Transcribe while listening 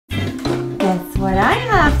guess what I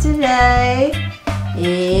have today?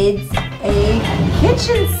 It's a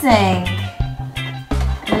kitchen sink.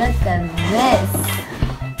 Look at this.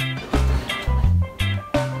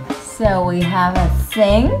 So we have a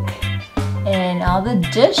sink and all the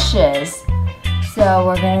dishes. So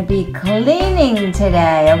we're going to be cleaning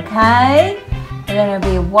today, okay? We're going to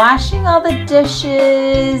be washing all the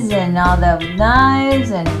dishes and all the knives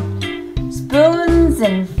and spoons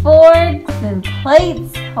and forks and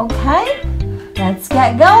plates, okay? Let's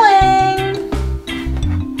get going.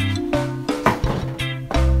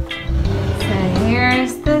 So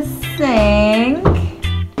here's the sink.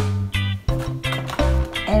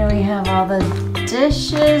 And we have all the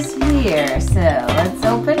dishes here. So let's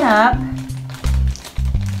open up.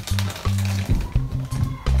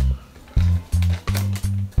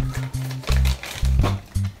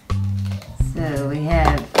 So we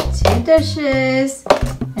have 2 dishes,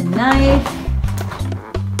 a knife,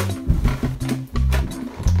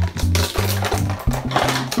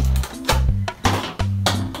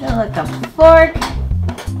 look, a fork,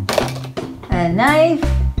 a knife,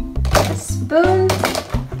 a spoon,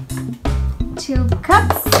 2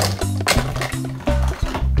 cups,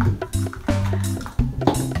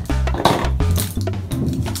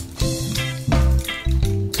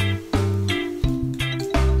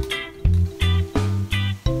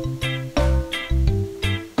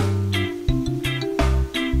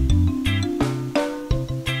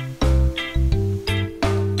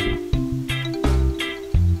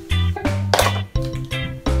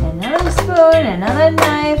 another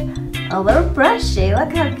knife, a little brushy.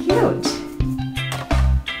 Look how cute.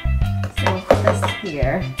 So we'll put this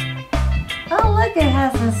here. Oh, look, it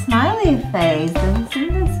has a smiley face.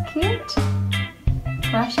 Isn't this cute?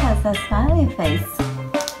 Brush has a smiley face.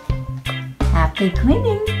 Happy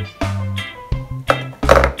cleaning.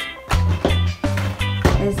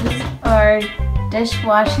 This is our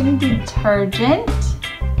dishwashing detergent.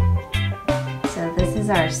 So this is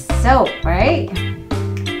our soap, right?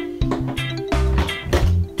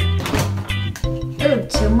 Ooh,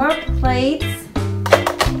 2 more plates.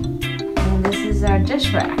 And this is our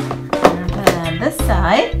dish rack. I'm going to put it on this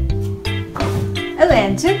side. Oh,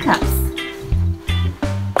 and 2 cups.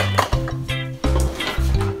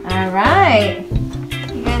 Alright.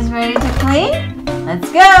 You guys ready to clean?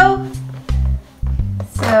 Let's go.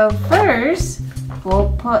 So first,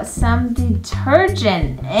 we'll put some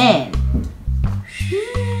detergent in.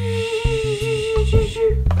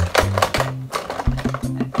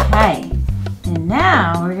 Okay. And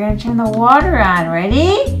now we're going to turn the water on.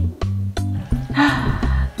 Ready?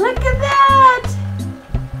 Look at that!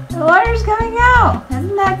 The water's coming out.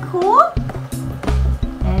 Isn't that cool?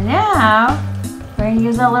 And now we're going to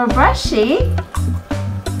use a little brushy.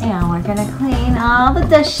 And we're going to clean all the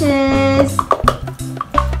dishes.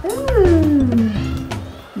 Ooh.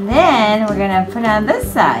 And then we're going to put it on this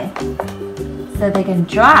side so they can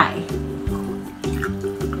dry.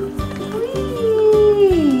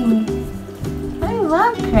 I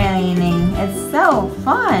love cleaning. It's so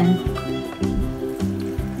fun.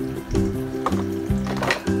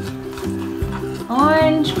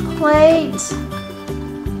 Orange plate.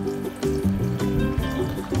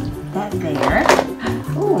 That there.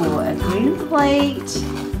 Ooh, a green plate.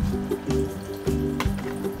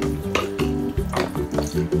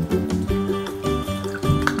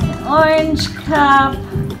 An orange cup.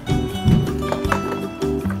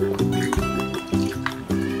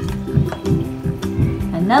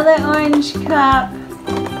 Another orange cup.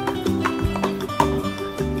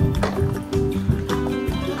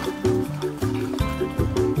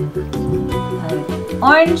 An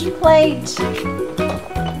orange plate.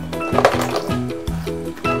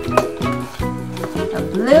 A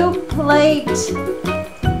blue plate.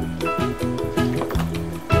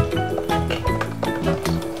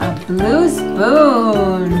 A blue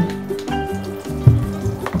spoon.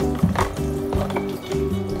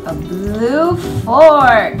 A blue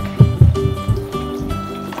fork,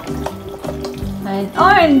 an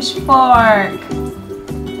orange fork,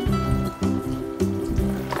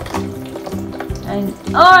 an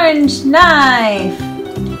orange knife,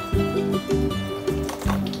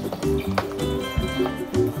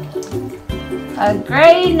 a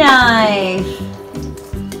gray knife,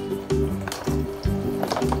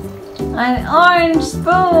 an orange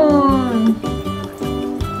spoon,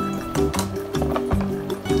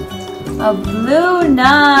 a blue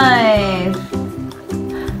knife.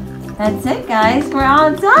 That's it, guys. We're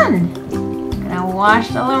all done. Gonna wash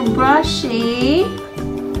the little brushy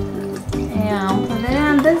and put it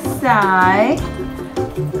on this side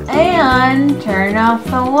and turn off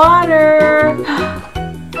the water.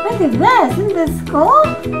 Look at this. Isn't this cool?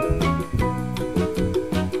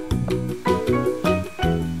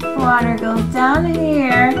 water goes down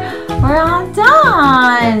here. We're all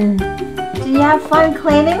done. Did you have fun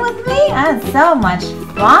cleaning with me? I had so much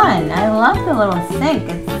fun. I love the little sink.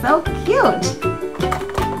 It's so cute.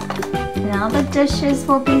 And all the dishes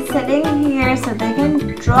will be sitting here so they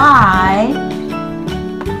can dry.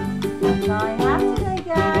 That's all I have today,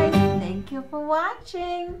 guys. Thank you for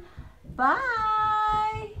watching.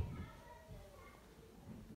 Bye.